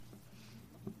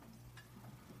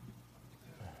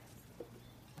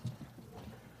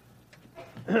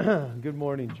Good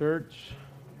morning, church.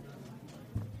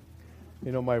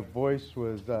 You know, my voice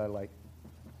was like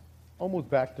almost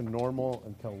back to normal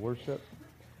until worship.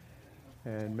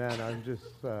 And man, I'm just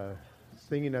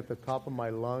singing at the top of my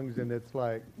lungs, and it's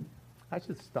like, I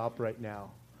should stop right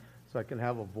now so I can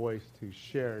have a voice to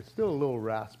share. It's still a little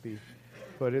raspy,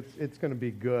 but it's going to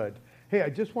be good. Hey, I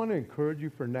just want to encourage you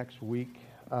for next week.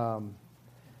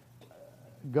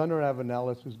 Gunnar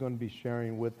Avanelis, who's going to be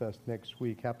sharing with us next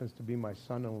week, happens to be my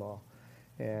son-in-law,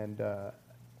 and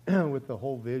with the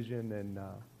whole vision and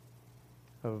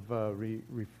of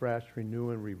refresh, renew,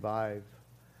 and revive.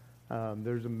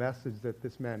 There's a message that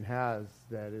this man has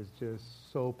that is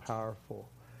just so powerful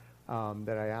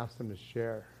that I asked him to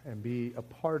share and be a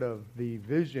part of the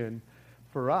vision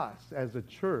for us as a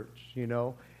church, you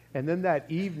know. And then that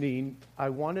evening, I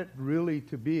want it really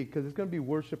to be, because it's going to be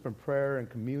worship and prayer and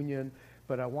communion,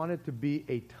 but I want it to be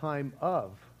a time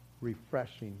of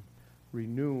refreshing,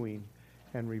 renewing,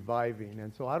 and reviving.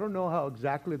 And so I don't know how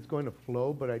exactly it's going to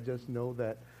flow, but I just know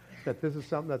that this is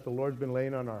something that the Lord's been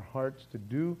laying on our hearts to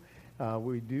do.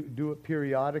 We do it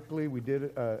periodically. We did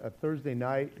it a Thursday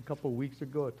night a couple of weeks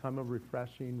ago, a time of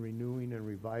refreshing, renewing, and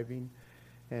reviving.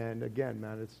 And again,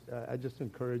 man, I just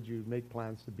encourage you to make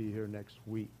plans to be here next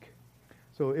week.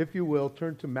 So if you will,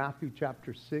 turn to Matthew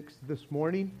chapter 6 this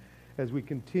morning as we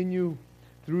continue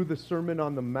through the Sermon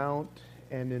on the Mount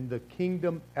and in the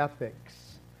kingdom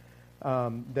ethics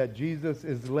that Jesus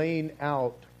is laying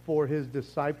out for his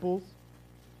disciples.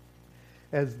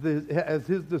 As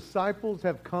his disciples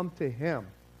have come to him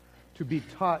to be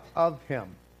taught of him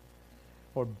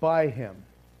or by him.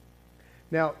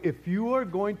 Now, if you are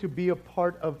going to be a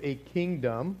part of a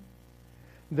kingdom,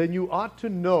 then you ought to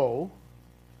know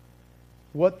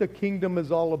what the kingdom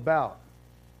is all about.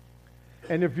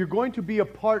 And if you're going to be a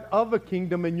part of a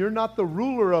kingdom and you're not the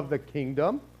ruler of the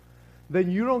kingdom,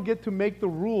 then you don't get to make the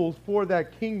rules for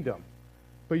that kingdom.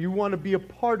 But you want to be a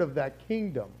part of that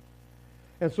kingdom.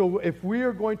 And so if we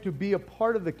are going to be a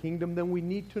part of the kingdom, then we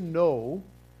need to know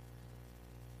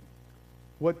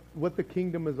what the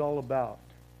kingdom is all about.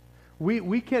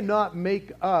 We cannot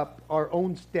make up our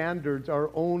own standards,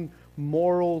 our own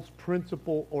morals,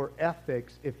 principle, or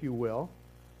ethics, if you will.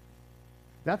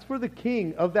 That's for the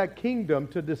king of that kingdom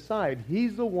to decide.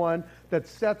 He's the one that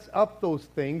sets up those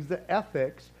things, the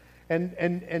ethics, and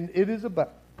it is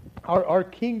about our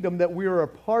kingdom that we are a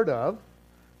part of,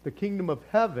 the kingdom of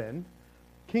heaven.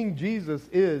 King Jesus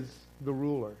is the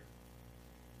ruler.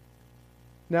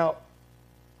 Now,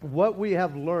 what we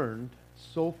have learned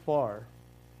so far,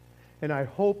 and I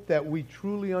hope that we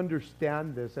truly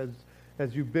understand this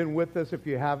as you've been with us. If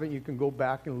you haven't, you can go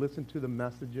back and listen to the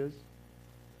messages.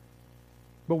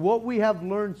 But what we have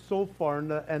learned so far,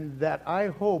 and that I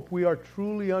hope we are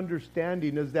truly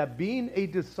understanding, is that being a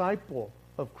disciple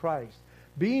of Christ,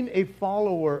 being a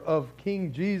follower of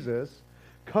King Jesus,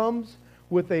 comes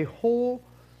with a whole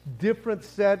different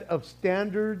set of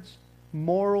standards,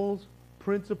 morals,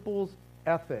 principles,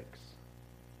 ethics.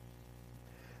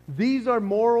 These are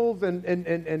morals and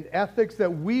ethics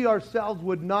that we ourselves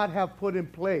would not have put in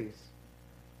place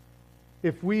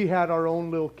if we had our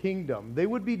own little kingdom. They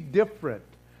would be different.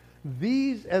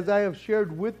 These, as I have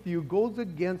shared with you, goes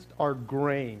against our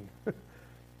grain.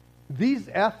 These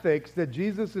ethics that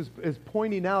Jesus is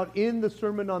pointing out in the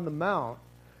Sermon on the Mount,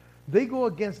 they go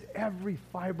against every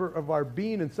fiber of our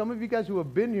being. And some of you guys who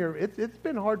have been here, it's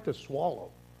been hard to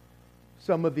swallow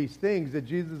some of these things that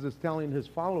Jesus is telling his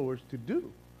followers to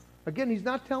do. Again, he's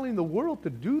not telling the world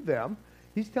to do them.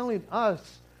 He's telling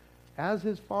us, as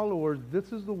his followers,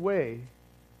 this is the way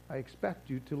I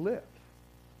expect you to live.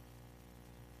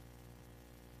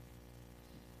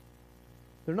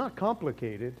 They're not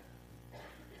complicated.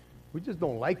 We just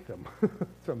don't like them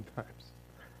sometimes.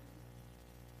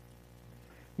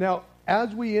 Now,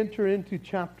 as we enter into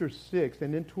chapter 6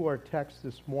 and into our text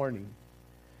this morning,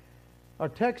 our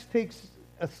text takes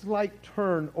a slight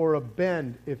turn or a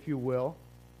bend, if you will,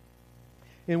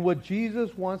 in what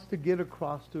Jesus wants to get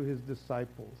across to his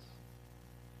disciples.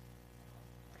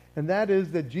 And that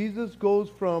is that Jesus goes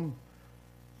from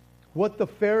what the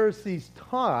Pharisees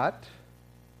taught,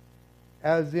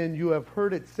 as in you have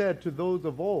heard it said to those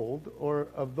of old, or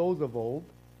of those of old.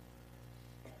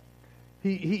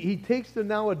 He takes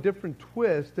now a different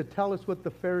twist to tell us what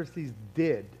the Pharisees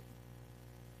did.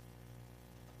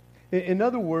 In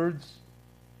other words,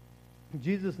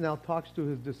 Jesus now talks to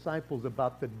his disciples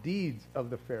about the deeds of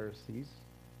the Pharisees.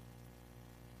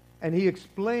 And he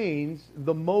explains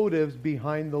the motives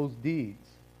behind those deeds.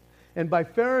 And by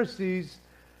Pharisees,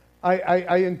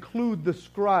 I include the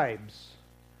scribes.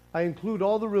 I include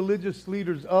all the religious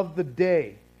leaders of the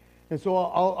day. And so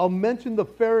I'll mention the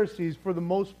Pharisees for the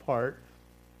most part,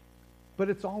 but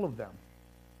it's all of them.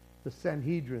 The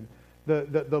Sanhedrin,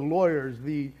 the lawyers,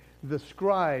 the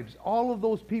scribes, all of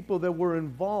those people that were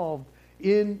involved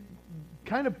in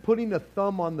kind of putting a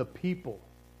thumb on the people.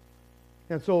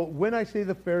 And so when I say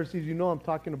the Pharisees, you know I'm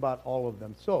talking about all of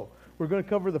them. So we're going to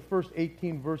cover the first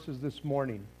 18 verses this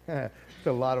morning. It's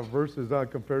a lot of verses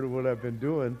compared to what I've been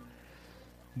doing,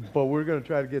 but we're going to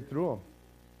try to get through them.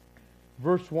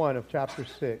 Verse 1 of chapter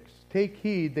 6. Take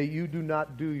heed that you do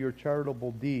not do your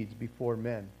charitable deeds before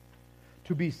men,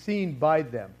 to be seen by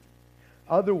them.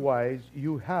 Otherwise,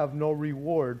 you have no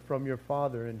reward from your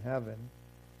Father in heaven.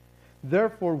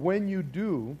 Therefore, when you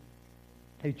do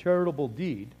a charitable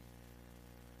deed,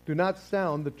 do not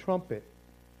sound the trumpet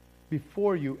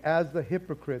before you as the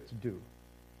hypocrites do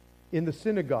in the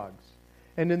synagogues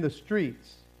and in the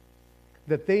streets,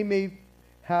 that they may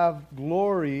have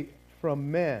glory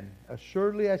from men.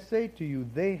 Assuredly, I say to you,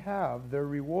 they have their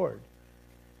reward.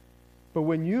 But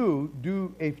when you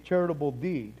do a charitable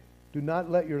deed, do not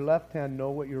let your left hand know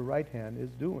what your right hand is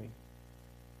doing,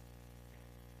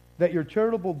 that your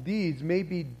charitable deeds may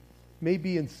be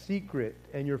in secret,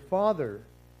 and your Father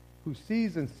who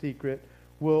sees in secret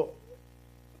will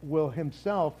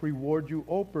himself reward you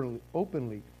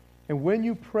openly. And when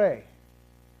you pray,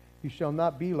 you shall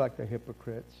not be like the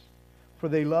hypocrites, for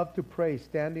they love to pray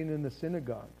standing in the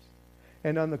synagogues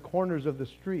and on the corners of the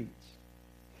streets,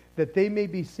 that they may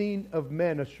be seen of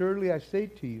men. Assuredly, I say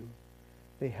to you,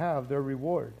 they have their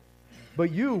reward.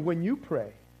 But you, when you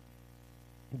pray,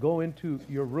 go into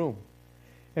your room.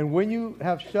 And when you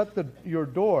have shut your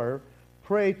door,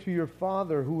 pray to your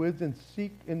Father who is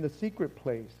in the secret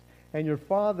place. And your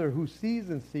Father who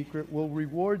sees in secret will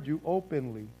reward you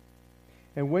openly.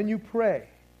 And when you pray,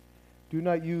 do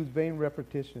not use vain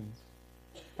repetitions,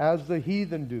 as the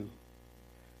heathen do.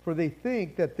 For they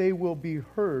think that they will be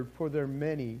heard for their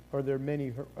many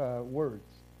words.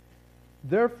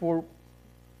 Therefore,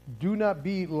 do not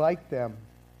be like them,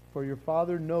 for your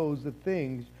Father knows the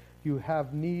things you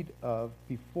have need of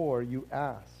before you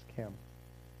ask Him.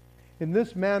 In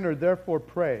this manner, therefore,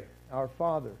 pray, Our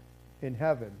Father in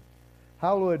heaven,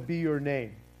 hallowed be your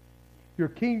name. Your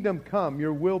kingdom come,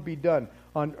 your will be done,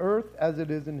 on earth as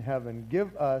it is in heaven.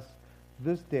 Give us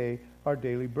this day our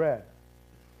daily bread.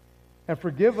 And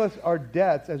forgive us our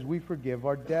debts as we forgive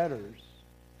our debtors.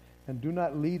 And do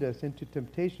not lead us into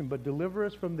temptation, but deliver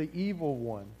us from the evil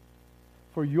one.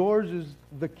 For yours is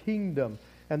the kingdom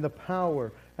and the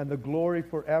power and the glory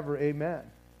forever. Amen.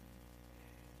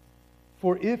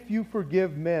 For if you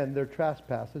forgive men their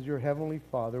trespasses, your heavenly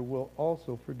Father will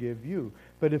also forgive you.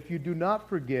 But if you do not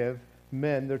forgive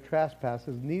men their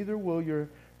trespasses, neither will your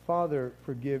Father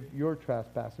forgive your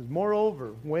trespasses.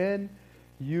 Moreover, when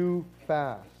you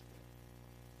fast,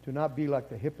 do not be like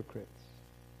the hypocrites,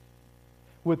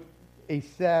 with a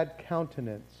sad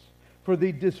countenance, for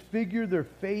they disfigure their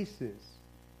faces,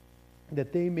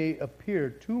 that they may appear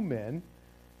to men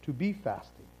to be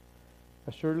fasting.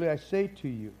 Assuredly, I say to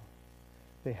you,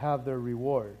 they have their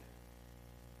reward.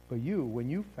 But you, when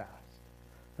you fast,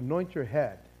 anoint your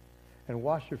head and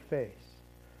wash your face,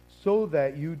 so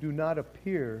that you do not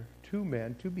appear to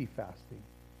men to be fasting.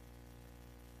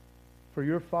 For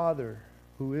your Father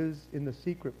who is in the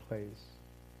secret place,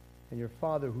 and your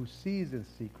Father who sees in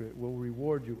secret will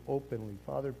reward you openly.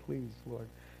 Father, please, Lord,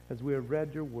 as we have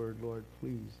read your word, Lord,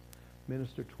 please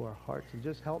minister to our hearts, and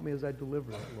just help me as I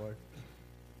deliver it, Lord.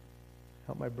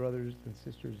 Help my brothers and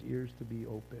sisters' ears to be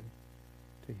open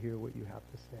to hear what you have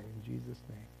to say. In Jesus'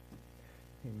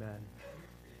 name, amen.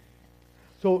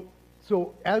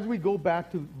 So as we go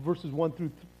back to verses 1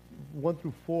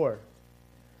 through 4,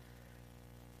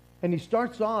 and he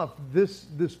starts off this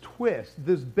twist,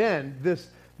 this bend, this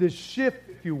shift,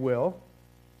 if you will.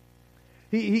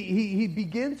 He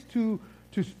begins to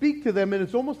speak to them, and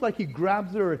it's almost like he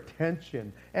grabs their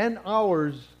attention and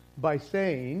ours by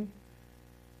saying,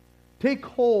 take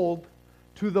hold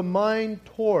to the mind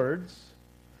towards,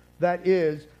 that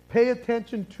is, pay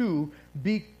attention to,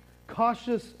 be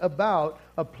cautious about,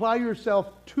 apply yourself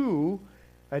to,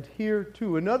 adhere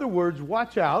to. In other words,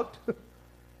 watch out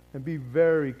and be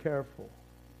very careful.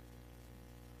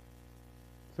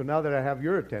 So now that I have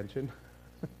your attention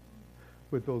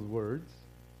with those words,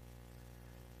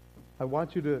 I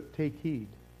want you to take heed,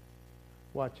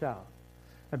 watch out,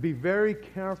 and be very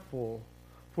careful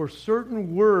for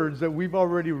certain words that we've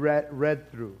already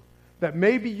read through, that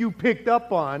maybe you picked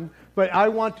up on, but I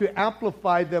want to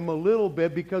amplify them a little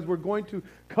bit because we're going to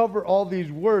cover all these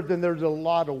words, and there's a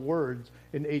lot of words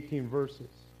in 18 verses.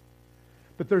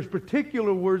 But there's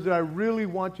particular words that I really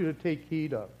want you to take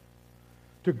heed of,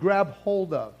 to grab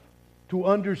hold of, to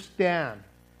understand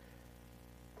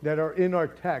that are in our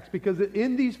text. Because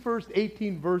in these first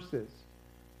 18 verses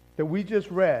that we just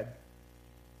read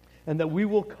and that we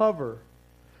will cover,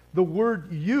 the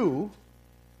word you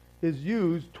is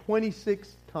used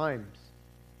 26 times.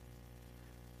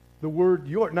 The word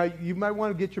your. Now, you might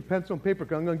want to get your pencil and paper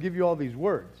because I'm going to give you all these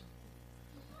words.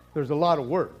 There's a lot of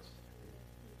words.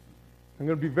 I'm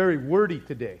going to be very wordy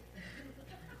today,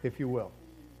 if you will.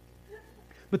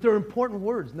 But they're important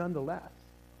words nonetheless.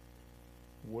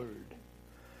 Word.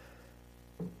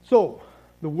 So,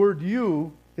 the word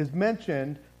you is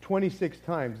mentioned 26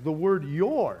 times. The word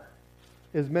your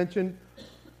is mentioned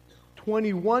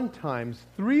 21 times.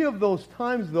 3 of those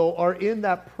times, though, are in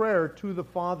that prayer to the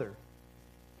Father,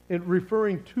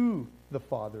 referring to the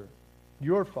Father,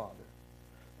 your Father.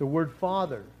 The word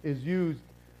Father is used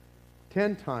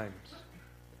 10 times.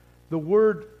 The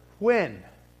word when,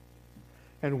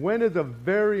 and when is a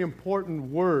very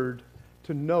important word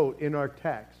to note in our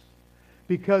text,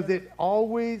 because it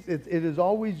is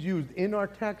always used in our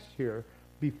text here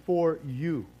before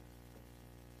you.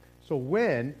 So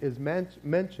when is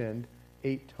mentioned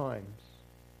 8 times.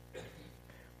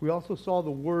 We also saw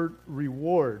the word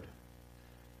reward,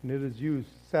 and it is used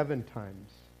 7 times.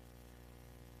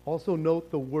 Also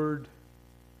note the word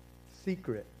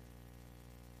secret,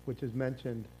 which is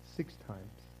mentioned 6 times.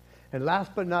 And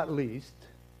last but not least,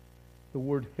 the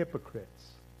word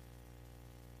hypocrites.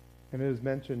 And it is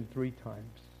mentioned 3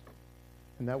 times.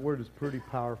 And that word is pretty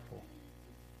powerful.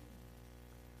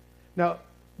 Now,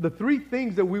 the 3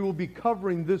 things that we will be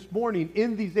covering this morning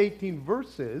in these 18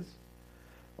 verses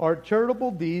are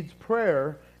charitable deeds,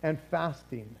 prayer, and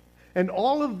fasting. And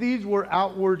all of these were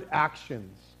outward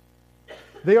actions.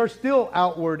 They are still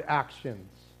outward actions.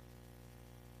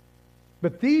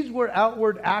 But these were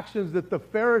outward actions that the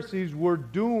Pharisees were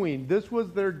doing. This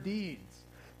was their deeds.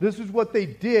 This is what they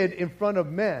did in front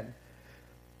of men.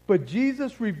 But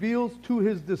Jesus reveals to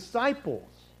his disciples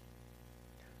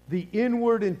the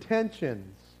inward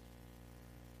intentions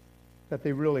that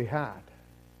they really had.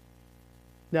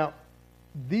 Now,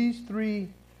 these 3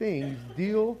 things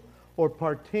deal or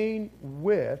pertain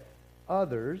with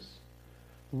others,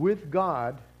 with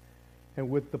God, and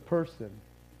with the person.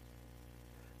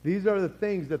 These are the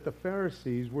things that the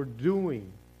Pharisees were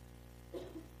doing.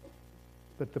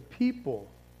 But the people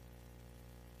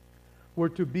were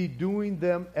to be doing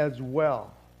them as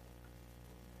well.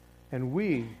 And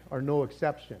we are no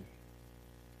exception.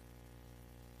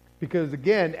 Because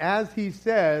again, as he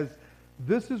says,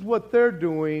 this is what they're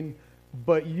doing,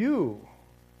 but you,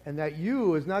 and that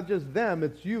you is not just them,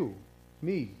 it's you,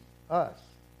 me, us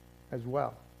as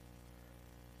well.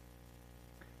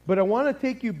 But I want to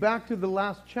take you back to the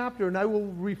last chapter, and I will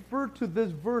refer to this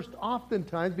verse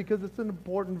oftentimes because it's an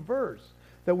important verse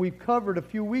that we covered a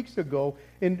few weeks ago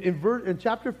in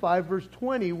chapter 5, verse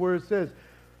 20, where it says,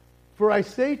 "For I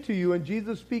say to you," and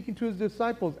Jesus speaking to his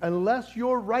disciples, "unless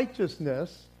your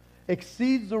righteousness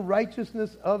exceeds the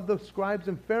righteousness of the scribes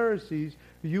and Pharisees,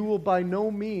 you will by no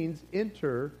means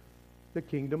enter the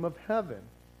kingdom of heaven."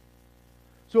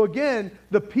 So again,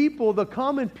 the people, the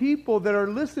common people that are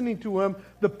listening to him,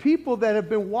 the people that have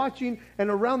been watching and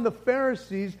around the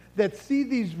Pharisees that see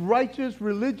these righteous,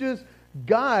 religious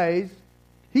guys,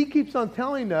 he keeps on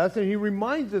telling us, and he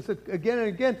reminds us again and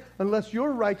again, unless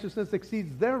your righteousness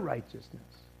exceeds their righteousness.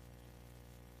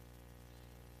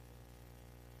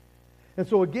 And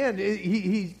so again,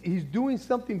 he's doing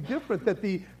something different that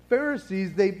the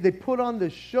Pharisees, they put on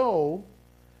this show.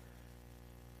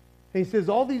 And he says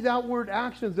all these outward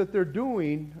actions that they're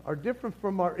doing are different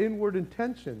from our inward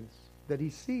intentions that he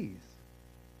sees.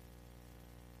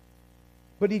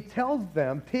 But he tells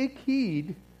them, take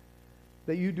heed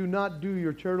that you do not do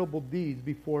your charitable deeds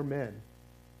before men.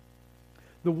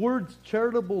 The words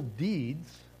charitable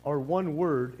deeds are one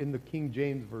word in the King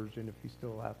James Version,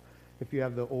 if you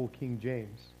have the old King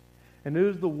James. And it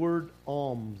is the word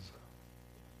alms.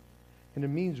 And it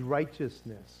means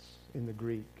righteousness in the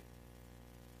Greek.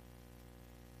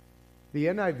 The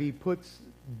NIV puts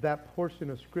that portion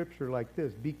of Scripture like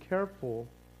this: be careful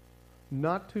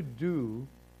not to do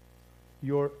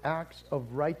your acts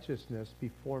of righteousness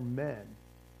before men,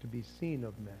 to be seen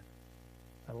of men.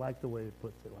 I like the way it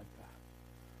puts it like that.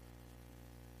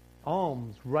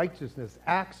 Alms, righteousness,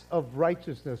 acts of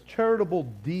righteousness, charitable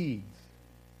deeds.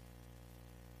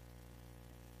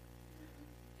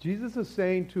 Jesus is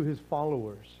saying to his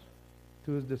followers,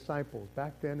 to his disciples,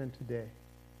 back then and today,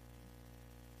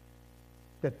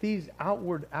 that these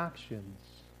outward actions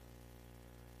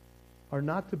are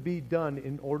not to be done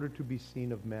in order to be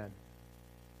seen of men.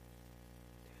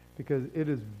 Because it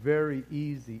is very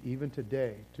easy, even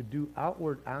today, to do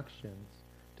outward actions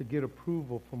to get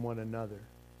approval from one another,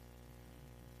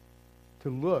 to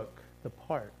look the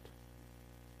part.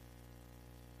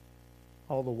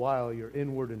 All the while, your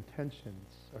inward intentions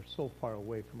are so far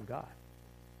away from God.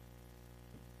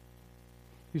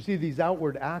 You see, these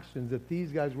outward actions that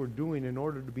these guys were doing in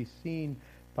order to be seen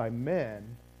by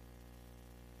men,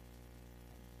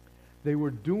 they were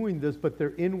doing this, but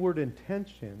their inward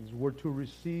intentions were to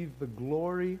receive the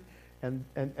glory and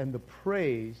the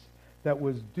praise that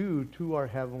was due to our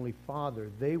Heavenly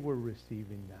Father. They were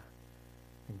receiving that.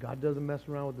 And God doesn't mess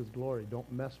around with His glory.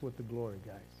 Don't mess with the glory,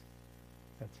 guys.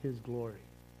 That's His glory.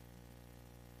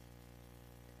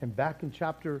 And back in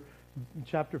chapter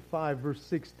 5, verse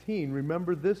 16,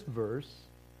 remember this verse,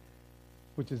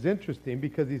 which is interesting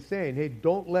because he's saying, hey,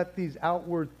 don't let these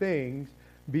outward things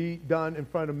be done in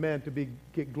front of men to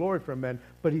get glory from men.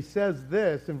 But he says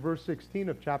this in verse 16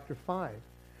 of chapter 5.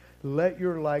 Let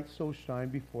your light so shine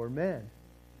before men,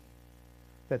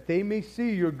 that they may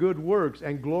see your good works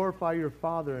and glorify your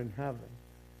Father in heaven.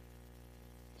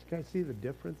 Do you guys see the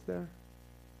difference there?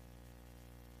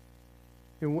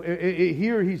 And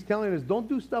here he's telling us, don't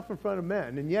do stuff in front of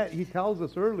men. And yet he tells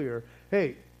us earlier,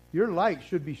 hey, your light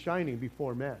should be shining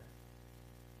before men.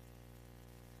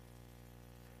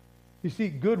 You see,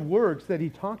 good works that he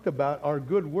talked about are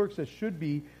good works that should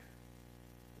be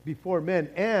before men,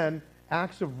 and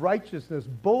acts of righteousness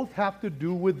both have to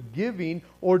do with giving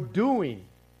or doing.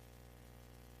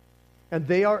 And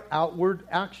they are outward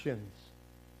actions.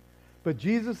 But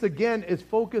Jesus, again, is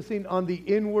focusing on the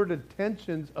inward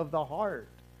intentions of the heart.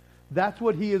 That's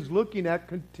what he is looking at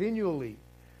continually.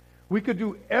 We could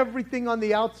do everything on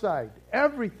the outside.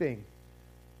 Everything.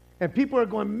 And people are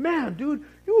going, man, dude,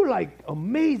 you're like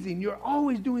amazing. You're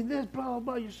always doing this, blah, blah,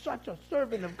 blah. You're such a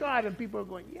servant of God. And people are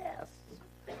going, yes,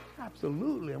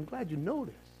 absolutely. I'm glad you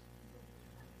noticed.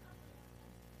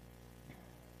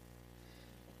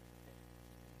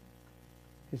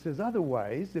 He says,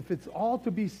 otherwise, if it's all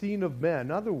to be seen of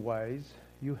men, otherwise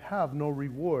you have no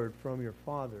reward from your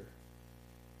Father.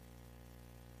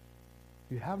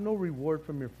 You have no reward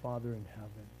from your Father in heaven.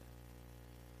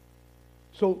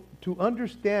 So to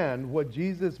understand what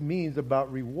Jesus means about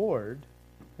reward,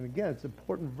 and again, it's an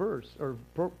important verse, or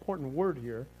important word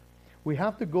here, we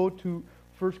have to go to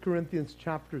 1 Corinthians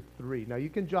chapter 3. Now you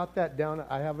can jot that down.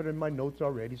 I have it in my notes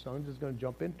already, so I'm just going to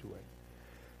jump into it.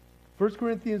 1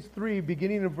 Corinthians 3,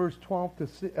 beginning in verse 12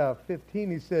 to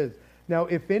 15, he says, now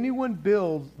if anyone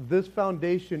builds this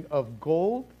foundation of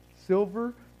gold,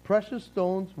 silver, precious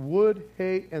stones, wood,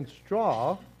 hay, and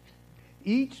straw,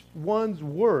 each one's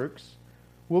works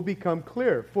will become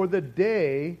clear, for the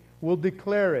day will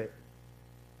declare it,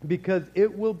 because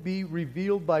it will be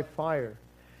revealed by fire.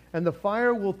 And the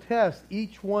fire will test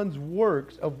each one's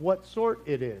works of what sort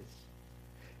it is.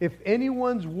 If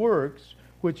anyone's works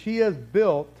which he has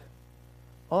built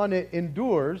on it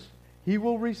endures, he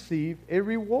will receive a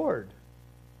reward.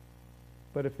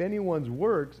 But if anyone's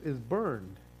works is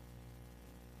burned,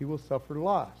 he will suffer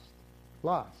loss.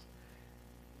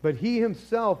 But he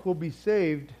himself will be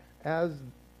saved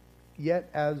yet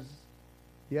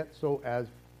so as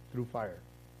through fire.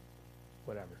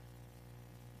 Whatever.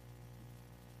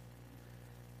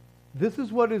 This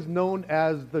is what is known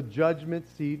as the judgment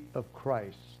seat of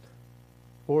Christ,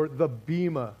 or the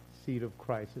bema seat of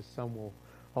Christ, as some will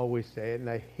always say it. And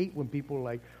I hate when people are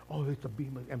like, oh, it's a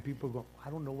bema, and people go, I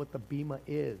don't know what the bema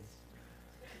is.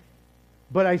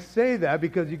 But I say that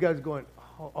because you guys are going,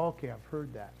 oh, okay, I've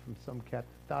heard that from some cat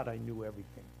that thought I knew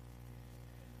everything.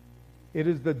 It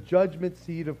is the judgment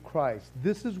seat of Christ.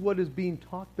 This is what is being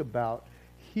talked about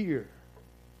here.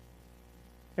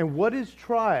 And what is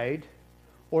tried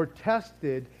or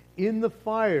tested in the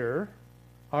fire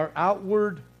are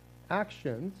outward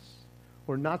actions,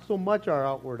 or not so much our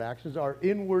outward actions, our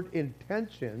inward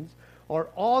intentions are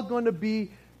all going to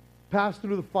be passed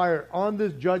through the fire on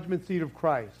this judgment seat of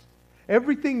Christ.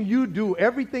 Everything you do,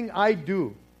 everything I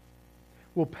do,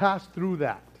 will pass through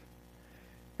that.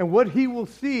 And what he will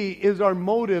see is our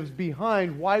motives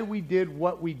behind why we did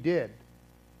what we did.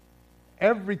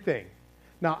 Everything.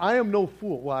 Now, I am no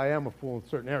fool. Well, I am a fool in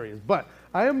certain areas, but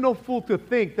I am no fool to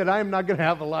think that I am not going to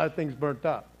have a lot of things burnt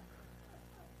up.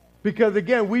 Because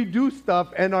again, we do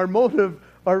stuff, and our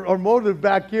motive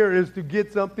back here is to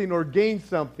get something or gain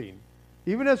something.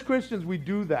 Even as Christians, we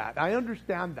do that. I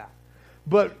understand that.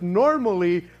 But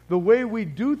normally, the way we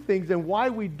do things and why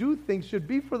we do things should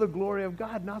be for the glory of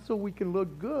God, not so we can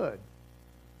look good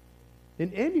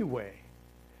in any way.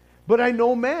 But I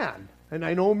know man, and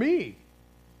I know me.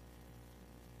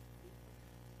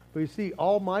 But you see,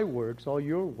 all my works, all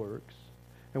your works,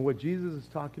 and what Jesus is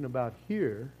talking about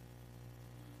here,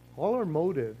 all our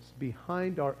motives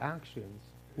behind our actions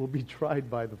will be tried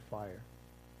by the fire.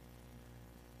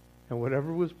 And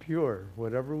whatever was pure,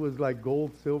 whatever was like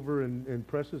gold, silver, and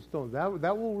precious stones,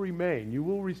 that will remain. You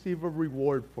will receive a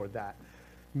reward for that.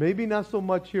 Maybe not so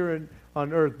much here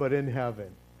on earth, but in heaven,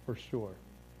 for sure.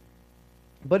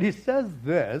 But he says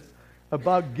this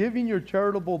about giving your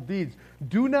charitable deeds.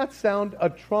 Do not sound a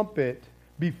trumpet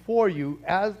before you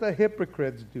as the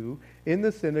hypocrites do in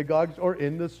the synagogues or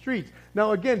in the streets.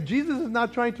 Now again, Jesus is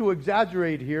not trying to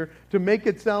exaggerate here to make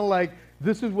it sound like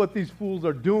this is what these fools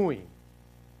are doing.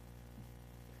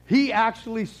 He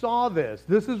actually saw this.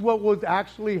 This is what was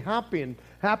actually happening.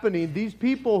 These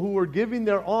people who were giving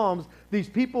their alms, these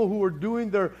people who were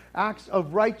doing their acts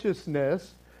of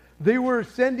righteousness, they were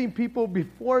sending people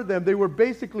before them. They were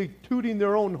basically tooting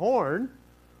their own horn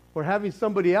or having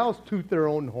somebody else toot their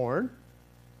own horn.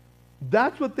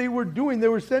 That's what they were doing. They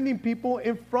were sending people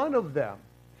in front of them.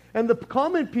 And the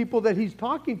common people that he's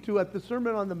talking to at the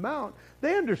Sermon on the Mount,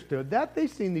 they understood that. They've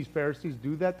seen these Pharisees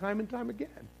do that time and time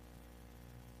again.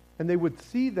 And they would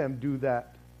see them do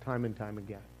that time and time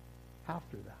again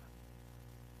after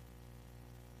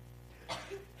that.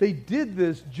 They did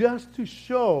this just to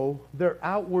show their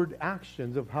outward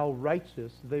actions of how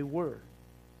righteous they were.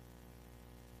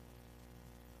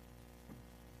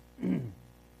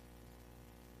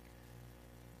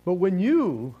 But when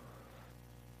you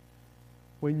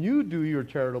do your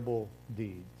charitable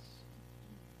deeds,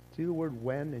 see the word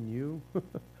when and you?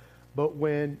 But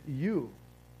when you.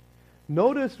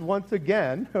 Notice once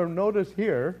again, or notice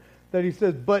here, that he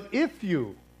says, but if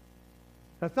you.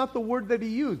 That's not the word that he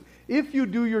used. If you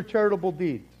do your charitable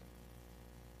deeds.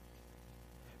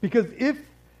 Because if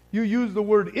you use the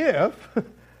word if,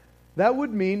 that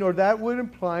would mean, or that would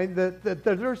imply that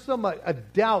there's some a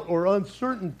doubt or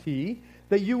uncertainty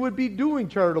that you would be doing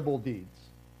charitable deeds.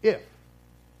 If.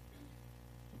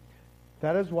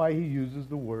 That is why he uses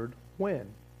the word when.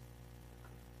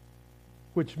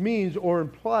 Which means or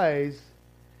implies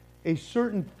a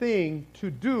certain thing to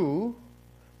do,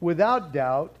 without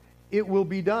doubt, it will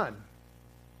be done.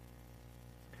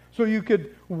 So you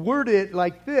could word it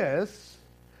like this,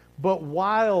 but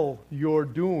while you're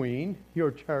doing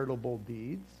your charitable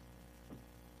deeds,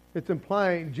 it's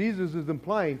implying, Jesus is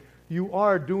implying, you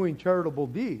are doing charitable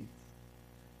deeds.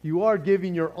 You are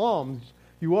giving your alms.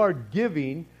 You are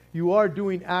giving. You are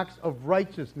doing acts of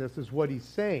righteousness, is what he's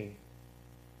saying.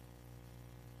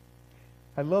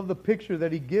 I love the picture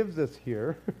that he gives us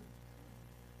here.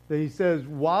 That he says,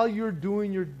 while you're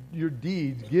doing your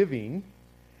deeds, giving,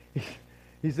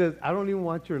 he says, I don't even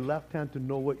want your left hand to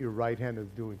know what your right hand is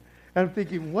doing. And I'm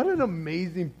thinking, what an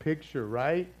amazing picture,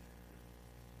 right?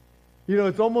 You know,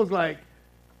 it's almost like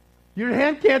your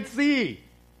hand can't see.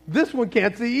 This one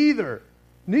can't see either.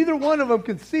 Neither one of them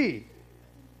can see.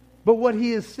 But what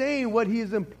he is saying, what he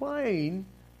is implying,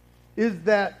 is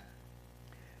that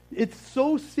it's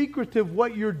so secretive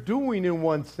what you're doing in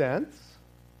one sense,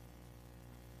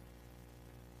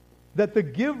 that the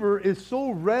giver is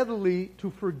so readily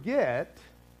to forget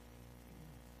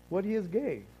what he has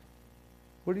gave,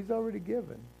 what he's already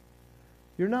given.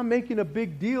 You're not making a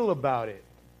big deal about it.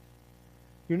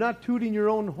 You're not tooting your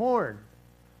own horn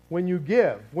when you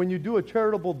give, when you do a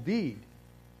charitable deed,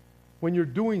 when you're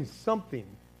doing something.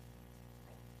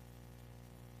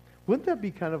 Wouldn't that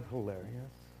be kind of hilarious?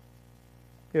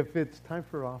 If it's time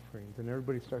for offerings and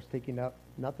everybody starts taking out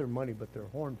not their money but their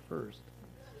horn first.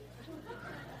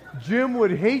 Jim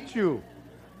would hate you.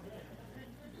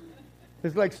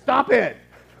 It's like, stop it.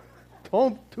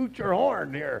 Don't toot your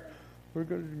horn here. You're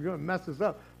going to mess us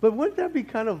up. But wouldn't that be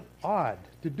kind of odd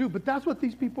to do? But that's what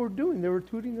these people were doing. They were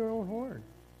tooting their own horn.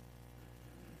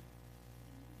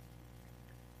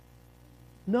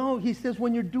 No, he says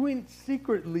when you're doing it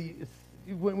secretly,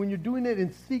 when you're doing it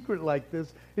in secret like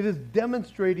this, it is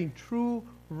demonstrating true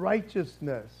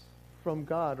righteousness from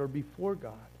God or before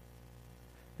God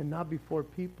and not before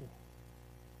people.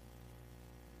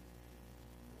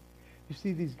 You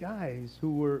see, these guys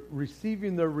who were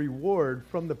receiving their reward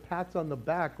from the pats on the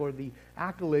back or the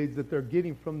accolades that they're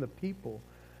getting from the people,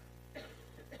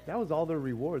 that was all their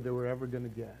reward they were ever going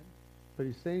to get. But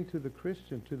he's saying to the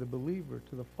Christian, to the believer,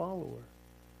 to the follower,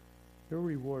 your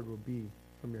reward will be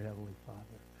from your Heavenly Father.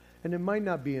 And it might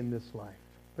not be in this life,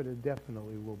 but it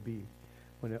definitely will be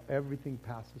when everything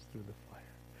passes through the fire.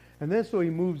 And then so he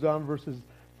moves on, verses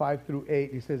 5 through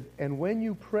 8. He says, and when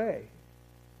you pray,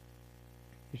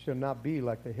 you shall not be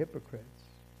like the hypocrites.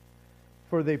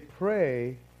 For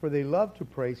they love to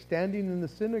pray, standing in the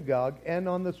synagogue and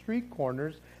on the street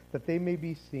corners, that they may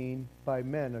be seen by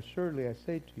men. Assuredly, I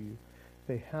say to you,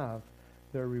 they have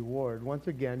their reward. Once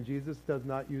again, Jesus does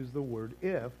not use the word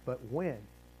if, but when.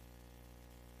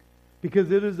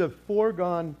 Because it is a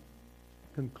foregone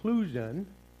conclusion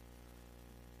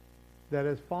that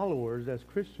as followers, as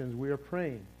Christians, we are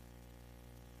praying.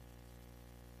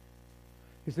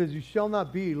 He says, you shall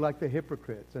not be like the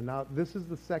hypocrites. And now this is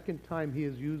the second time he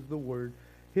has used the word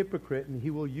hypocrite, and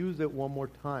he will use it one more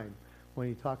time when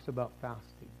he talks about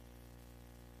fasting.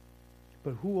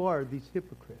 But who are these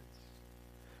hypocrites?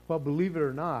 Well, believe it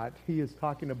or not, he is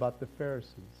talking about the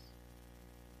Pharisees.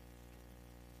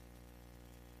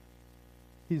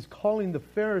 He's calling the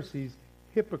Pharisees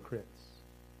hypocrites.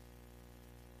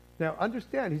 Now,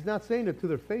 understand, he's not saying it to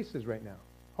their faces right now.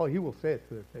 Oh, he will say it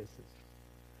to their faces.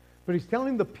 But he's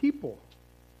telling the people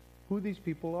who these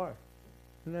people are.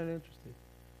 Isn't that interesting?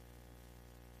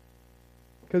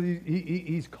 Because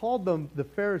he's called them the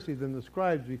Pharisees and the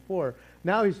scribes before.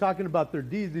 Now he's talking about their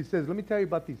deeds. He says, let me tell you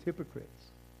about these hypocrites.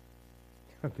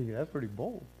 I'm thinking, that's pretty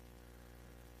bold.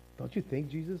 Don't you think,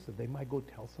 Jesus, that they might go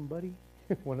tell somebody?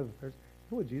 One of the Pharisees.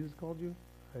 You know what Jesus called you?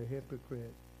 A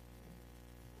hypocrite.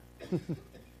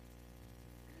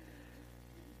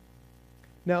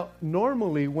 Now,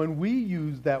 normally when we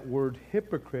use that word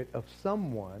hypocrite of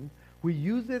someone, we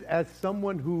use it as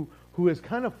someone who has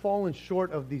kind of fallen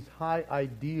short of these high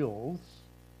ideals.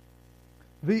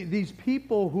 These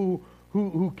people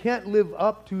who can't live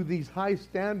up to these high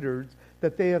standards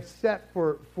that they have set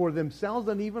for themselves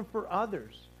and even for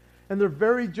others. And they're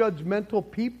very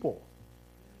judgmental people.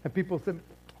 And people say,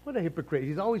 what a hypocrite.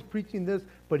 He's always preaching this,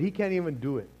 but he can't even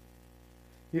do it.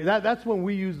 That's when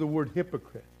we use the word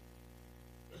hypocrite.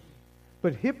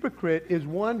 But hypocrite is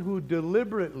one who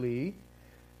deliberately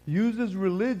uses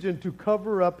religion to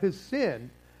cover up his sin.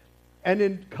 And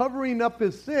in covering up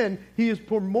his sin, he is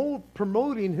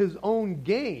promoting his own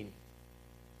gain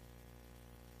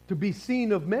to be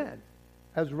seen of men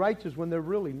as righteous when they're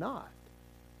really not.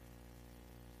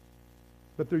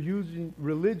 But they're using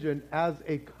religion as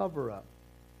a cover-up.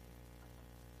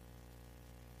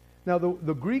 Now,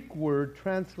 the Greek word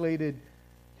translated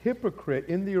hypocrite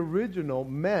in the original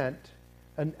meant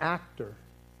an actor,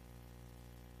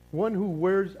 one who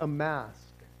wears a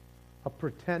mask, a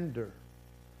pretender.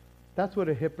 That's what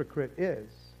a hypocrite is.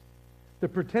 They're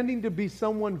pretending to be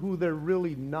someone who they're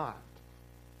really not.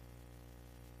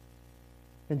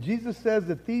 And Jesus says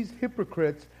that these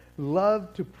hypocrites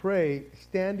love to pray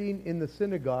standing in the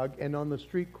synagogue and on the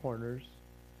street corners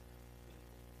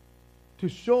to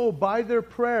show by their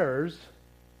prayers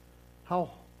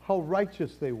how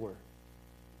righteous they were.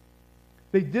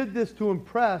 They did this to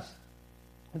impress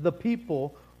the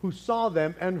people who saw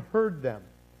them and heard them.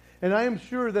 And I am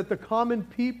sure that the common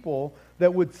people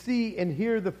that would see and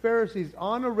hear the Pharisees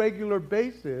on a regular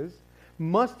basis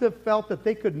must have felt that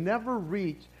they could never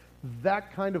reach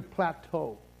that kind of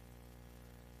plateau.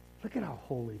 Look at how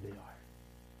holy they are.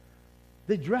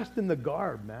 They dressed in the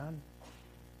garb, man.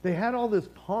 They had all this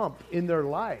pomp in their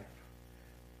life.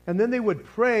 And then they would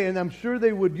pray, and I'm sure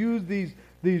they would use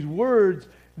these words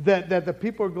that the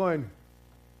people are going,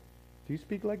 do you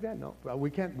speak like that? No, we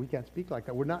can't speak like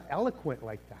that. We're not eloquent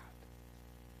like that.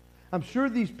 I'm sure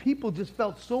these people just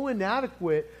felt so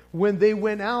inadequate when they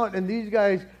went out and these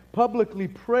guys publicly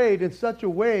prayed in such a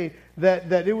way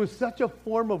that it was such a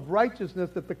form of righteousness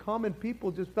that the common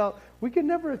people just felt, we can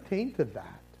never attain to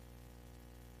that.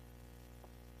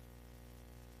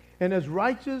 And as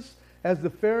righteous as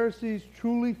the Pharisees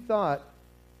truly thought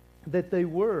that they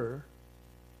were,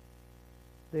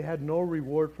 they had no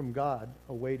reward from God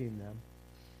awaiting them.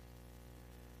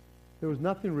 There was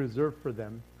nothing reserved for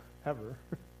them, ever.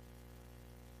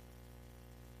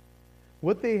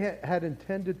 What they had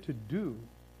intended to do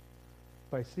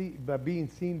by being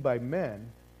seen by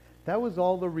men, that was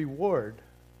all the reward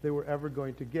they were ever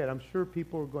going to get. I'm sure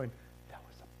people were going, that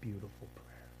was a beautiful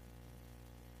prayer.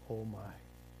 Oh my.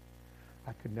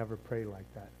 I could never pray like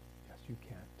that. Yes, you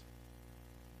can't.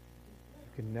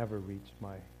 You can never reach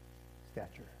my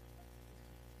stature.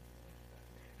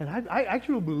 And I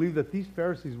actually believe that these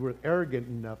Pharisees were arrogant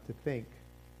enough to think,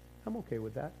 I'm okay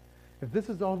with that. If this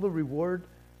is all the reward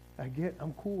I get,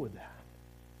 I'm cool with that.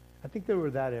 I think they were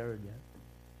that arrogant.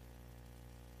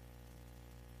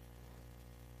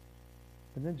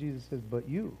 And then Jesus says, but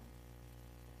you,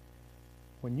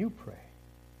 when you pray,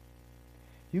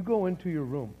 you go into your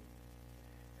room,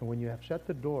 and when you have shut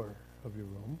the door of your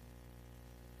room,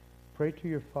 pray to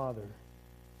your Father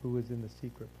who is in the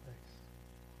secret place.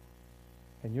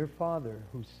 And your Father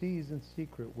who sees in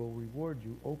secret will reward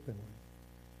you openly.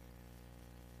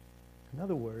 In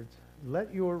other words,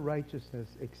 let your righteousness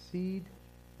exceed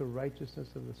the righteousness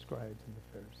of the scribes and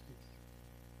the Pharisees.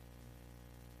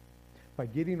 By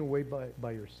getting away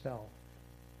by yourself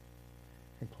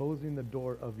and closing the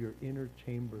door of your inner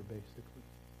chamber, basically.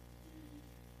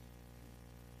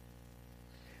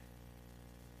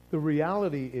 The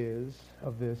reality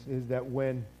of this is that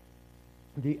when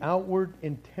the outward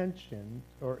intention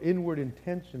or inward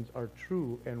intentions are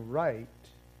true and right,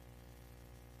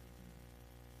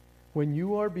 when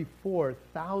you are before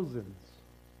thousands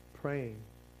praying,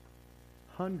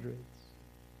 hundreds,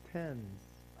 tens,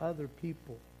 other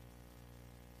people,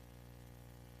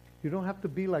 you don't have to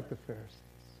be like the Pharisees.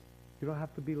 You don't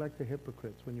have to be like the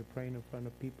hypocrites when you're praying in front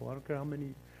of people. I don't care how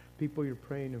many people you're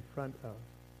praying in front of.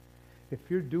 If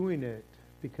you're doing it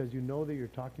because you know that you're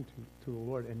talking to the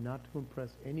Lord and not to impress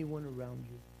anyone around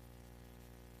you,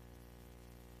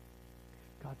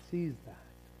 God sees that.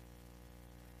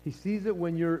 He sees it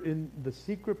when you're in the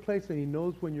secret place, and He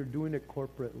knows when you're doing it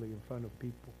corporately in front of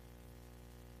people.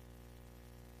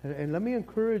 And let me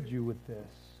encourage you with this,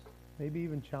 maybe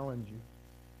even challenge you.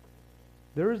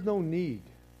 There is no need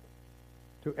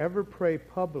to ever pray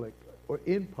public or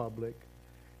in public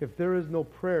if there is no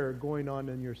prayer going on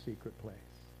in your secret place.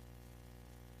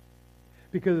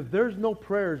 Because if there's no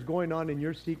prayers going on in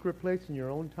your secret place in your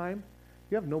own time,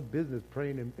 you have no business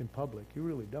praying in public. You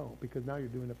really don't, because now you're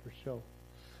doing it for show.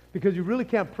 Because you really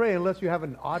can't pray unless you have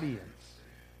an audience.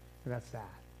 And that's sad.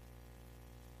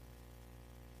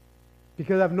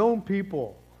 Because I've known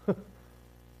people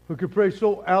who could pray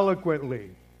so eloquently.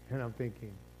 And I'm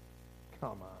thinking,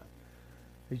 come on.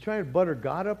 Are you trying to butter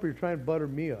God up, or are you trying to butter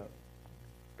me up?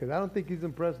 Because I don't think He's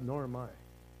impressed, nor am I.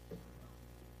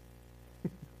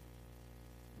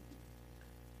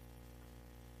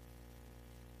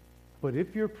 But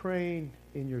if you're praying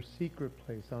in your secret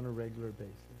place on a regular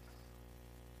basis,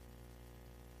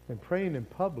 then praying in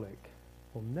public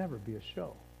will never be a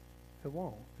show. It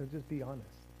won't. It'll just be honest.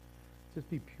 Just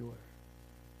be pure.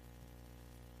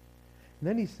 And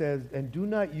then he says, and do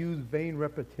not use vain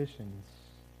repetitions.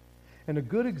 And a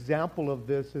good example of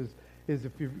this is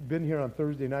if you've been here on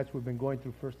Thursday nights, we've been going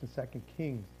through 1st and 2nd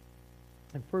Kings.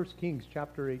 In 1 Kings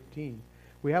chapter 18,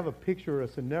 we have a picture, a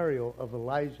scenario of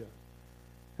Elijah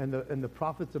and the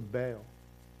prophets of Baal.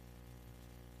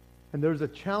 And there's a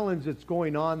challenge that's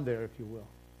going on there, if you will.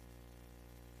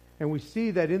 And we see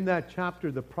that in that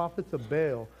chapter, the prophets of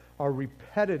Baal are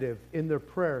repetitive in their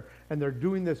prayer, and they're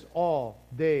doing this all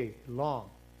day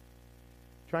long,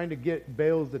 trying to get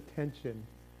Baal's attention.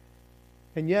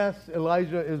 And yes,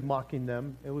 Elijah is mocking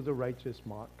them. It was a righteous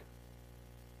mock.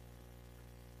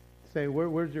 Saying,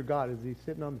 where's your God? Is he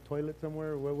sitting on the toilet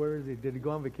somewhere? Where is he? Did he go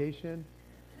on vacation?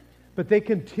 But they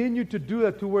continue to do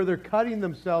that to where they're cutting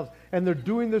themselves, and they're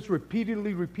doing this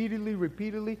repeatedly,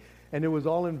 and it was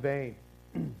all in vain.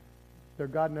 Their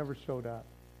God never showed up.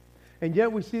 And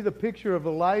yet we see the picture of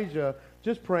Elijah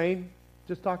just praying,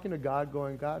 just talking to God,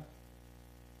 going, God,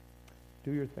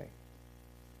 do your thing.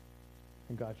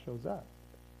 And God shows up.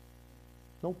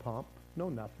 No pomp, no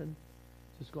nothing.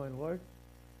 Just going, Lord,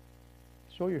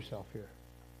 show yourself here.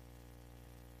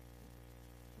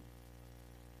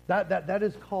 That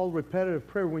is called repetitive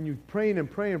prayer, when you're praying and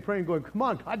praying and praying, going, come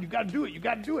on, God, you got to do it. You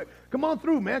got to do it. Come on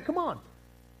through, man. Come on.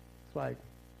 It's like,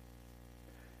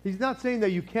 He's not saying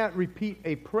that you can't repeat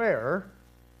a prayer.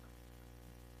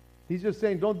 He's just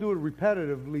saying don't do it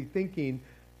repetitively, thinking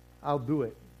I'll do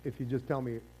it if you just tell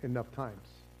me enough times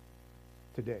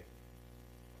today.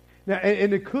 Now,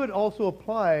 and it could also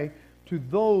apply to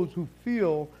those who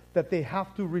feel that they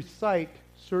have to recite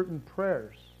certain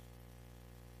prayers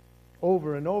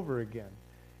over and over again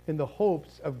in the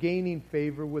hopes of gaining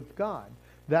favor with God.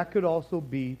 That could also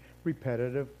be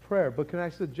repetitive prayer. But can I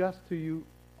suggest to you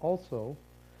also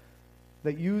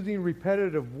that using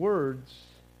repetitive words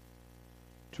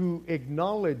to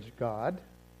acknowledge God,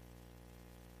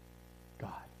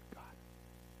 Father God,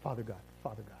 Father God,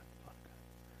 Father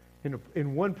God,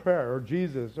 in one prayer, or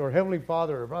Jesus, or Heavenly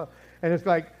Father, and it's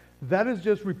like, that is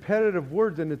just repetitive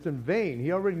words, and it's in vain.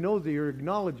 He already knows that you're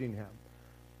acknowledging Him.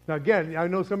 Now again, I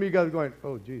know some of you guys are going,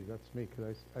 oh geez, that's me,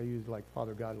 because I use like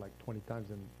Father God like 20 times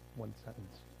in one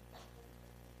sentence.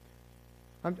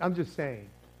 I'm just saying,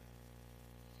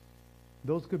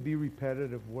 those could be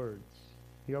repetitive words.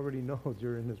 He already knows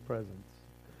you're in His presence.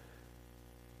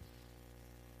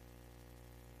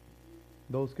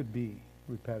 Those could be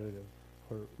repetitive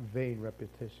or vain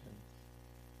repetitions.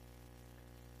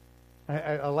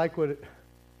 I like what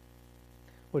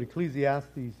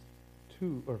Ecclesiastes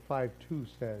 2 or 5:2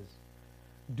 says.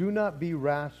 Do not be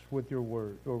rash with your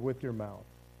word or with your mouth,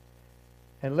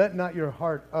 and let not your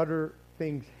heart utter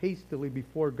things hastily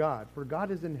before God. For God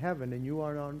is in heaven, and you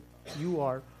are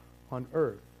on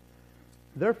earth.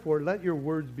 Therefore, let your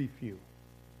words be few.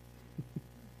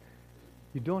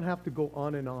 You don't have to go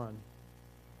on and on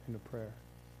in a prayer.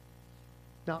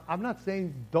 Now, I'm not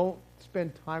saying don't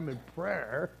spend time in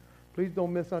prayer. Please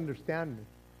don't misunderstand me.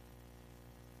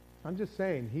 I'm just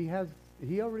saying,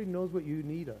 he already knows what you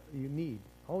need.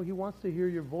 Oh, he wants to hear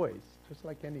your voice, just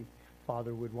like any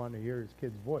father would want to hear his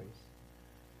kid's voice.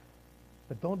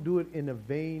 But don't do it in a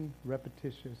vain,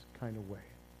 repetitious kind of way.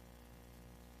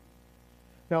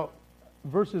 Now,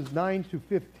 verses 9 to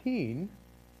 15,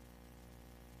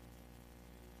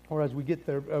 or as we get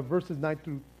there, verses 9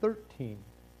 through 13,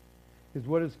 is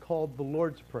what is called the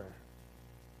Lord's Prayer.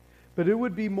 But it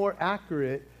would be more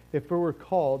accurate if it were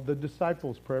called the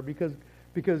disciples' prayer, because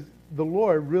the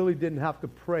Lord really didn't have to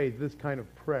pray this kind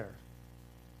of prayer.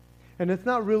 And it's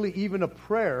not really even a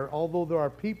prayer, although there are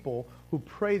people who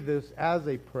pray this as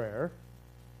a prayer.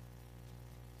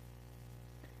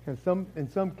 And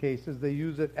in some cases, they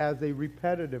use it as a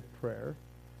repetitive prayer.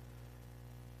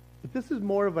 But this is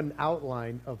more of an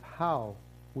outline of how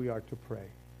we are to pray.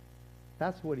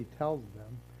 That's what he tells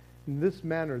them. In this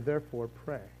manner, therefore,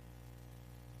 pray.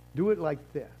 Do it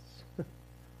like this.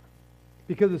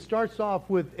 Because it starts off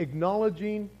with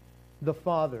acknowledging the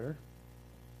Father.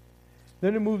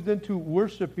 Then it moves into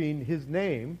worshiping his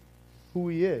name, who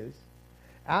he is,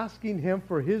 asking him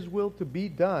for his will to be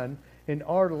done in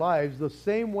our lives the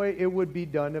same way it would be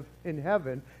done in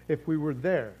heaven if we were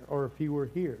there or if he were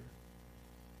here.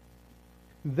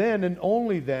 Then and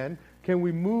only then can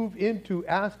we move into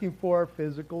asking for our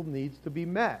physical needs to be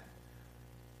met.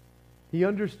 He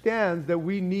understands that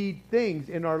we need things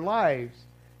in our lives.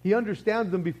 He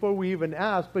understands them before we even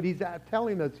ask, but he's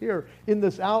telling us here in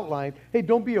this outline, hey,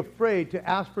 don't be afraid to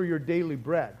ask for your daily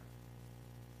bread.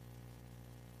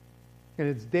 And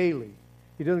it's daily.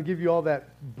 He doesn't give you all that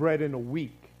bread in a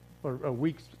week, or a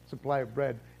week's supply of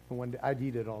bread in one day. I'd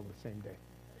eat it all the same day.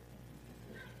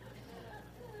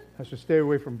 I should stay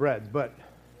away from breads, but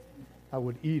I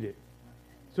would eat it.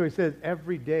 So he says,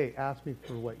 every day ask me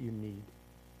for what you need.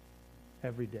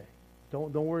 Every day.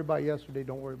 Don't worry about yesterday.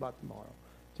 Don't worry about tomorrow.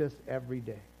 Just every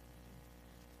day.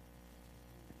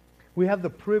 We have the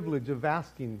privilege of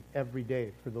asking every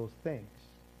day for those things.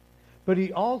 But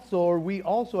we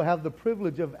also have the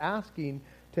privilege of asking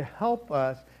to help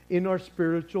us in our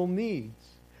spiritual needs.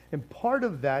 And part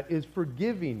of that is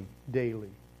forgiving daily.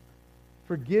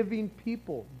 Forgiving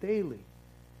people daily.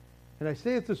 And I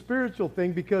say it's a spiritual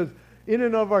thing because in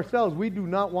and of ourselves, we do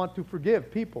not want to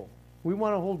forgive people. We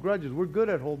want to hold grudges. We're good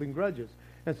at holding grudges.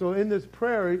 And so in this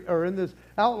prayer, or in this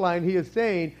outline, he is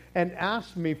saying, and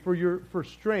ask me for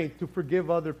strength to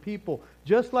forgive other people.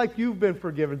 Just like you've been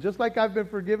forgiven. Just like I've been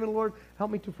forgiven, Lord,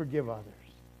 help me to forgive others.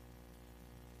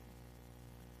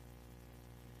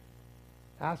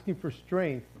 Asking for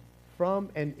strength from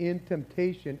and in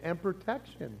temptation and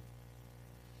protection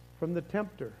from the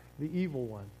tempter, the evil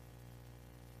one,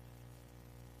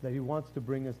 that he wants to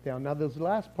bring us down. Now, this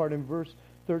last part in verse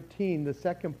 13, the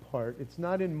second part, it's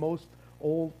not in most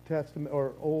Old Testament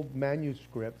or old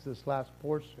manuscripts, this last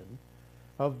portion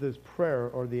of this prayer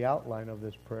or the outline of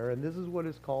this prayer. And this is what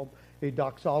is called a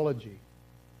doxology.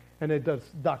 And a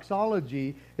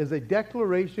doxology is a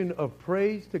declaration of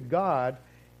praise to God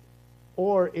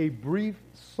or a brief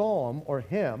psalm or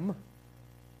hymn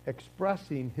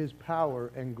expressing his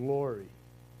power and glory.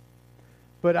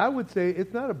 But I would say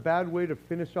it's not a bad way to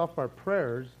finish off our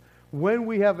prayers when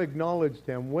we have acknowledged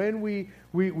him, when we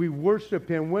worship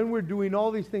him, when we're doing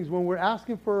all these things, when we're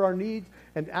asking for our needs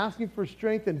and asking for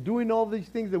strength and doing all these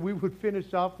things that we would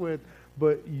finish off with,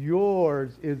 but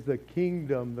yours is the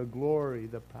kingdom, the glory,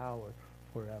 the power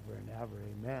forever and ever.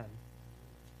 Amen.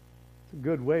 It's a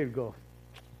good way to go.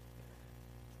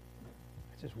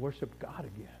 Let's just worship God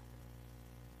again.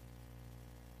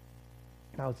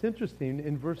 Now it's interesting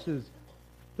in verses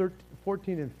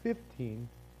 14 and 15,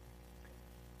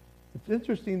 it's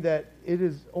interesting that it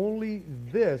is only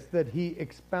this that he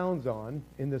expounds on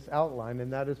in this outline,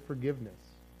 and that is forgiveness.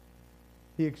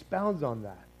 He expounds on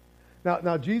that.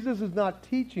 Now Jesus is not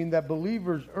teaching that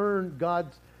believers earn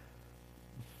God's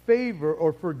favor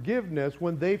or forgiveness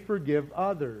when they forgive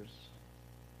others.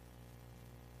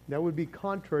 That would be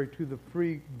contrary to the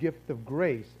free gift of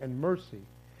grace and mercy.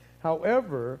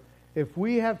 However, if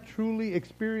we have truly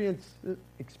experienced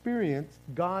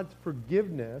God's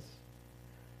forgiveness,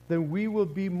 then we will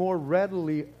be more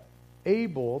readily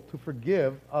able to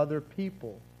forgive other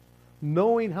people,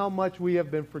 knowing how much we have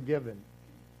been forgiven.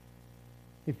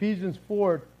 Ephesians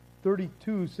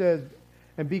 4:32 says,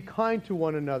 and be kind to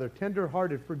one another,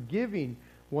 tender-hearted, forgiving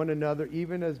one another,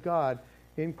 even as God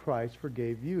in Christ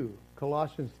forgave you.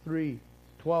 Colossians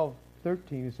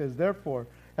 3:12-13, it says, therefore,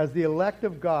 as the elect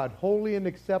of God, holy and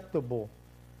acceptable,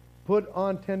 put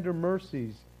on tender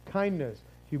mercies, kindness,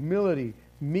 humility,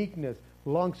 meekness,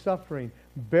 long-suffering,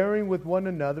 bearing with one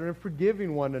another and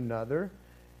forgiving one another.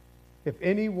 If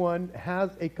anyone has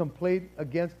a complaint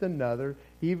against another,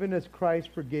 even as Christ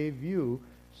forgave you,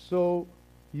 so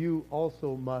you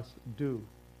also must do.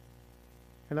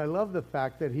 And I love the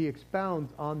fact that he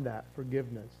expounds on that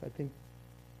forgiveness. I think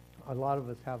a lot of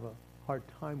us have a hard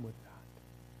time with that.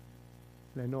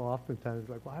 And I know oftentimes it's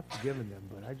like, well, I've forgiven them,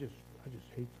 but I just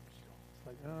hate them still. It's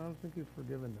like, I don't think you've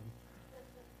forgiven them.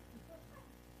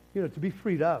 You know, to be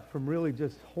freed up from really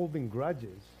just holding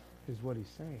grudges is what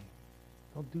he's saying.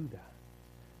 Don't do that.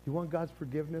 You want God's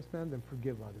forgiveness, man? Then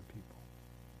forgive other people.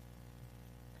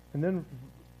 And then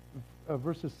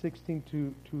verses 16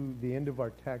 to the end of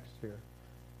our text here,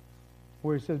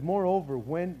 where he says, moreover,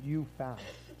 when you fast,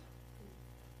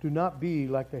 do not be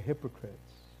like the hypocrites,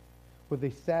 with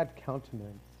a sad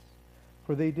countenance,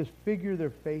 for they disfigure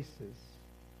their faces,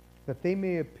 that they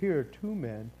may appear to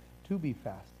men to be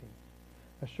fasting.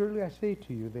 Surely I say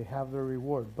to you, they have their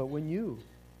reward. But when you,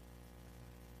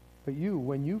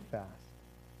 when you fast,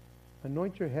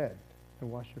 anoint your head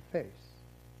and wash your face,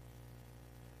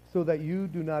 so that you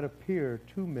do not appear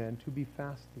to men to be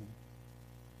fasting.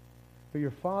 But your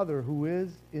Father who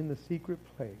is in the secret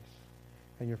place,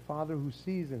 and your Father who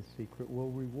sees in secret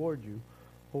will reward you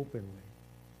openly.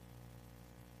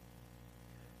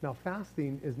 Now,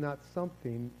 fasting is not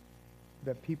something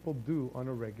that people do on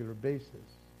a regular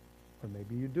basis. Or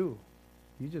maybe you do.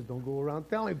 You just don't go around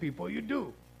telling people you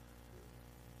do.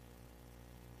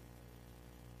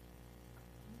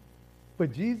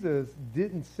 But Jesus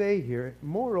didn't say here,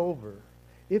 moreover,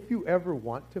 if you ever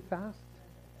want to fast.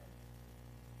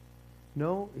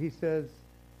 No, he says,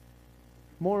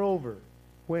 moreover,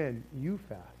 when you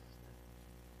fast.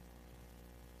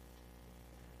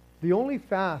 The only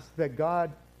fast that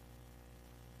God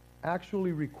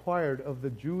actually required of the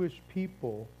Jewish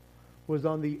people was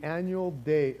on the annual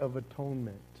Day of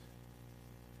Atonement.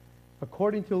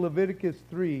 According to Leviticus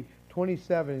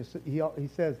 3:27, he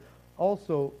says,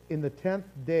 also in the 10th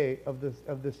day of the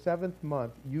 7th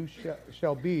month, you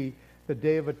shall be the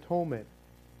Day of Atonement.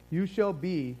 You shall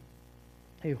be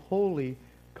a holy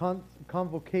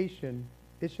convocation.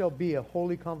 It shall be a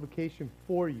holy convocation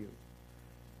for you.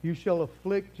 You shall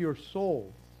afflict your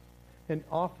souls and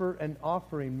offer an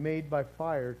offering made by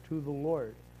fire to the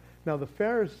Lord. Now the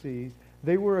Pharisees,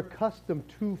 they were accustomed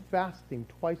to fasting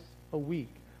twice a week.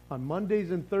 On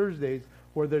Mondays and Thursdays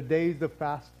were their days of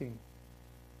fasting.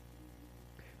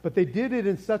 But they did it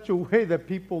in such a way that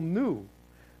people knew.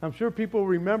 I'm sure people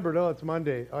remembered, oh, it's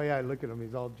Monday. Oh yeah, look at him,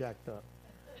 he's all jacked up.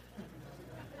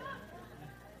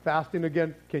 Fasting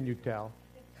again, can you tell?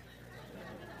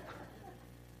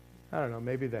 I don't know,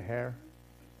 maybe the hair.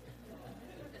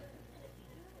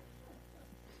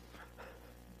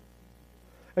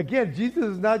 Again, Jesus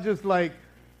is not just like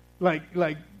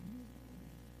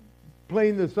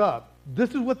playing this up.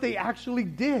 This is what they actually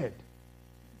did.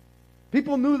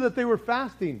 People knew that they were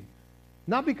fasting.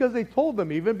 Not because they told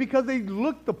them even, because they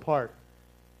looked the part.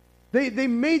 They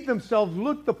made themselves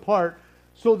look the part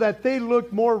so that they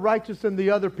looked more righteous than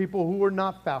the other people who were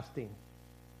not fasting.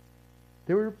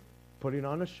 They were putting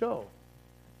on a show.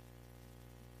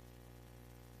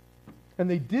 And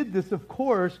they did this, of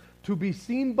course, to be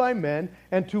seen by men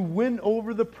and to win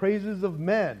over the praises of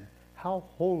men. How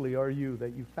holy are you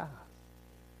that you fast?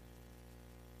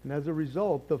 And as a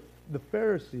result, the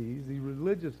Pharisees, the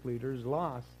religious leaders,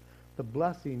 lost the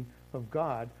blessing of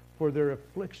God for their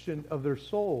affliction of their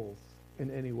souls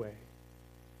in any way.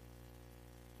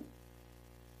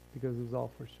 Because it was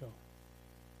all for show.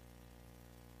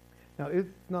 Now, it's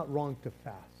not wrong to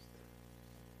fast.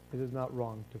 It is not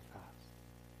wrong to fast.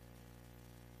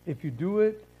 If you do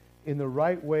it in the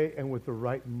right way and with the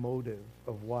right motive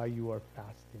of why you are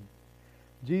fasting.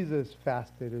 Jesus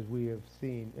fasted, as we have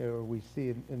seen, or we see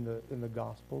in the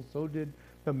Gospels. So did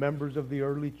the members of the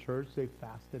early church. They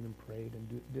fasted and prayed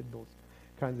and did those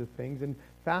kinds of things. And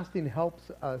fasting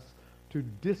helps us to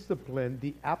discipline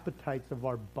the appetites of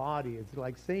our body. It's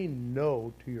like saying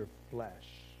no to your flesh.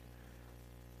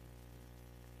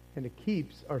 And it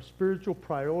keeps our spiritual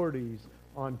priorities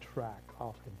on track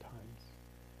oftentimes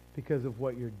because of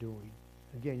what you're doing.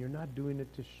 Again, you're not doing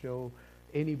it to show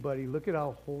anybody, look at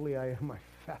how holy I am. I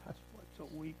fast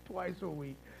once a week, twice a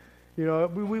week. You know,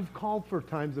 we've called for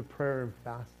times of prayer and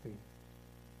fasting.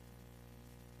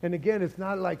 And again, it's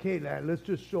not like, hey, let's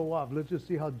just show off. Let's just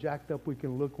see how jacked up we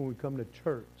can look when we come to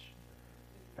church.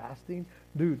 Fasting?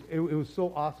 Dude, it was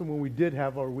so awesome when we did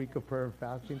have our week of prayer and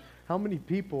fasting. How many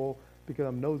people, because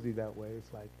I'm nosy that way,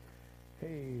 it's like,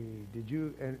 hey, did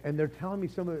you, and they're telling me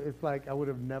some of it, it's like, I would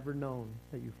have never known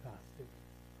that you fasted.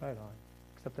 Right on.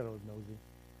 Except that I was nosy.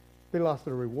 They lost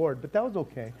their reward, but that was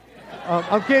okay.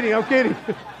 I'm kidding. I'm kidding.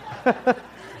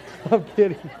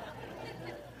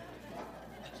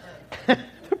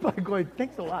 by going,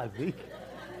 thanks a lot, Zeke.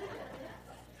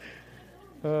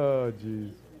 Oh,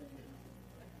 jeez.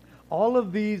 All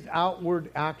of these outward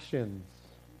actions,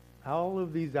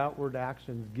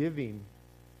 giving,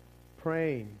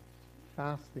 praying,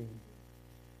 fasting,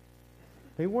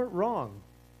 they weren't wrong.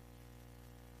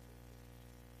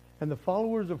 And the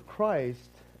followers of Christ,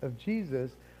 of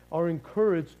Jesus, are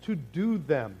encouraged to do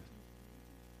them.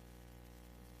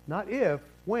 Not if,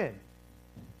 when.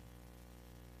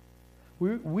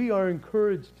 We are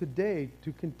encouraged today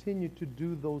to continue to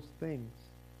do those things.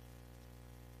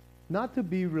 Not to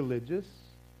be religious,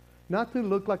 not to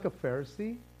look like a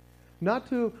Pharisee, not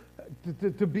to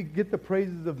get the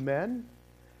praises of men.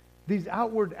 These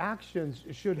outward actions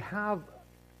should have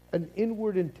an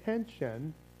inward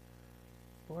intention.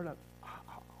 Lord,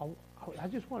 I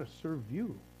just want to serve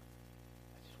you.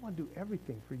 I just want to do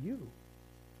everything for you.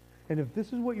 And if this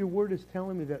is what your word is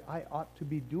telling me that I ought to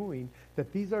be doing,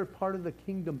 that these are part of the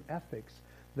kingdom ethics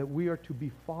that we are to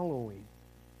be following,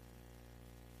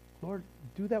 Lord,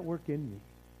 do that work in me.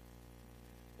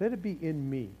 Let it be in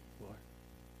me, Lord.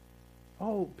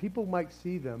 Oh, people might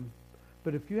see them,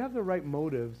 but if you have the right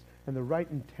motives and the right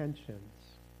intentions,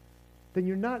 then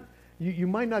you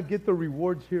might not get the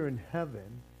rewards here in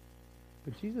heaven,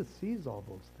 but Jesus sees all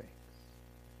those things.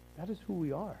 That is who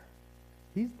we are.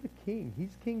 He's the King.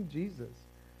 He's King Jesus.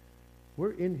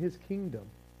 We're in his kingdom.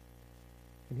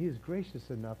 And he is gracious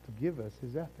enough to give us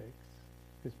his ethics,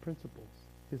 his principles,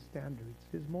 his standards,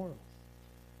 his morals.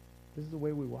 This is the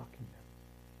way we walk in them.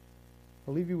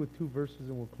 I'll leave you with 2 verses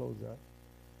and we'll close up.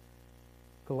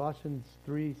 Colossians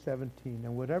 3:17.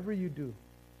 And whatever you do,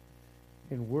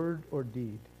 in word or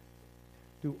deed,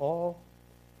 do all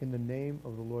in the name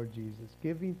of the Lord Jesus,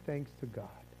 giving thanks to God,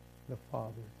 the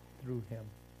Father, through him.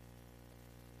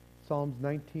 Psalms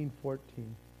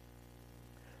 19:14.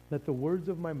 Let the words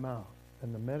of my mouth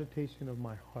and the meditation of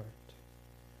my heart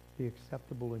be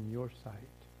acceptable in your sight,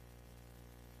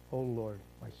 O Lord,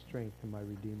 my strength and my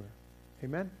Redeemer.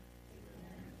 Amen? Amen.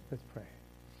 Let's pray.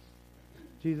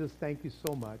 Jesus, thank you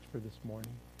so much for this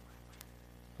morning.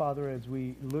 Father, as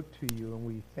we look to you and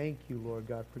we thank you, Lord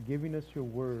God, for giving us your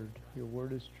word. Your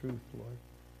word is truth, Lord.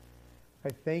 I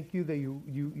thank you that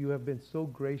you have been so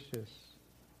gracious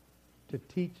to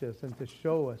teach us and to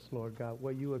show us, Lord God,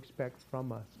 what you expect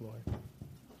from us, Lord.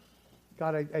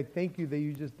 God, I thank you that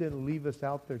you just didn't leave us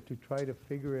out there to try to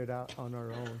figure it out on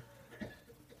our own.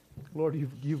 Lord,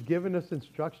 you've given us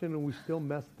instruction and we still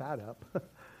messed that up.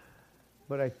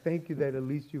 But I thank you that at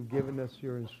least you've given us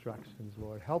your instructions,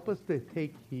 Lord. Help us to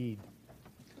take heed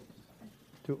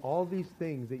to all these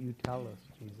things that you tell us,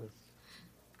 Jesus.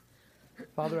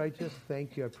 Father, I just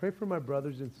thank you. I pray for my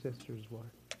brothers and sisters, Lord,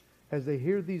 as they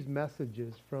hear these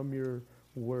messages from your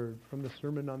word, from the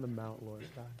Sermon on the Mount, Lord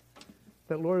God.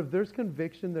 That, Lord, if there's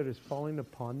conviction that is falling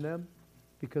upon them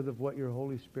because of what your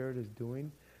Holy Spirit is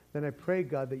doing, then I pray,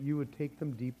 God, that you would take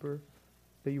them deeper,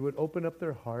 that you would open up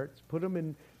their hearts, put them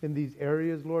in these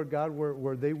areas, Lord God,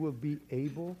 where they will be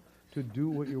able to do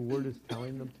what your word is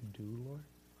telling them to do, Lord.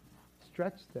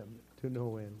 Stretch them to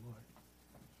no end, Lord.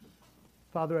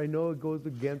 Father, I know it goes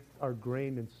against our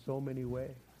grain in so many ways.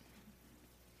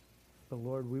 But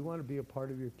Lord, we want to be a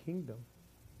part of your kingdom.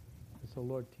 And so,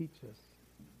 Lord, teach us.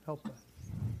 Help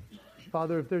us.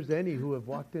 Father, if there's any who have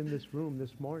walked in this room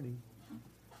this morning,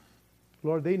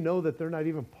 Lord, they know that they're not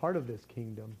even part of this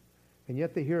kingdom. And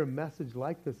yet they hear a message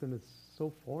like this and it's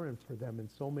so foreign for them in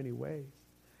so many ways.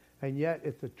 And yet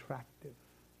it's attractive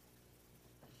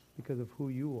because of who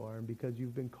you are and because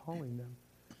you've been calling them.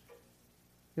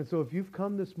 And so if you've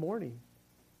come this morning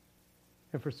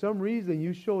and for some reason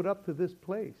you showed up to this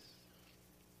place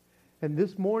and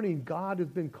this morning God has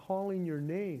been calling your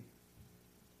name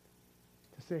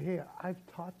to say, hey, I've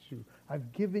taught you.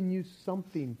 I've given you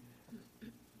something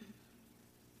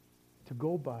to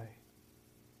go by.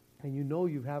 And you know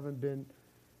you haven't been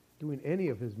doing any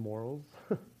of his morals,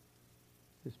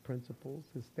 his principles,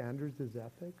 his standards, his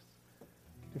ethics.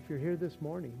 If you're here this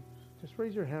morning, just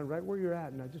raise your hand right where you're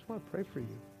at, and I just want to pray for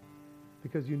you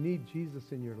because you need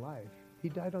Jesus in your life. He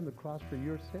died on the cross for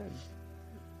your sins,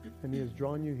 and he has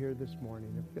drawn you here this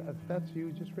morning. If that's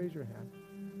you, just raise your hand.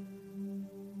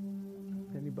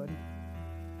 Anybody?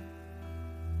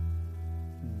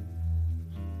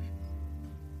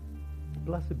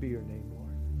 Blessed be your name, Lord.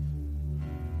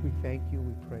 We thank you,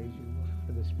 we praise you, Lord,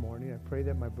 for this morning. I pray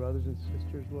that my brothers and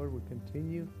sisters, Lord, would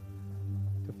continue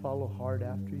to follow hard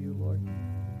after you, Lord.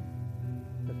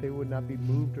 That they would not be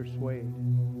moved or swayed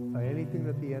by anything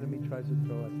that the enemy tries to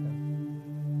throw at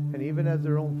them. And even as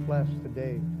their own flesh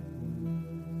today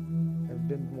have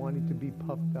been wanting to be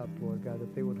puffed up, Lord God,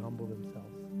 that they would humble themselves.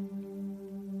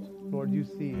 Lord, you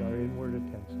see our inward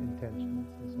intentions.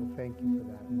 And so thank you for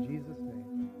that. In Jesus'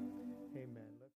 name.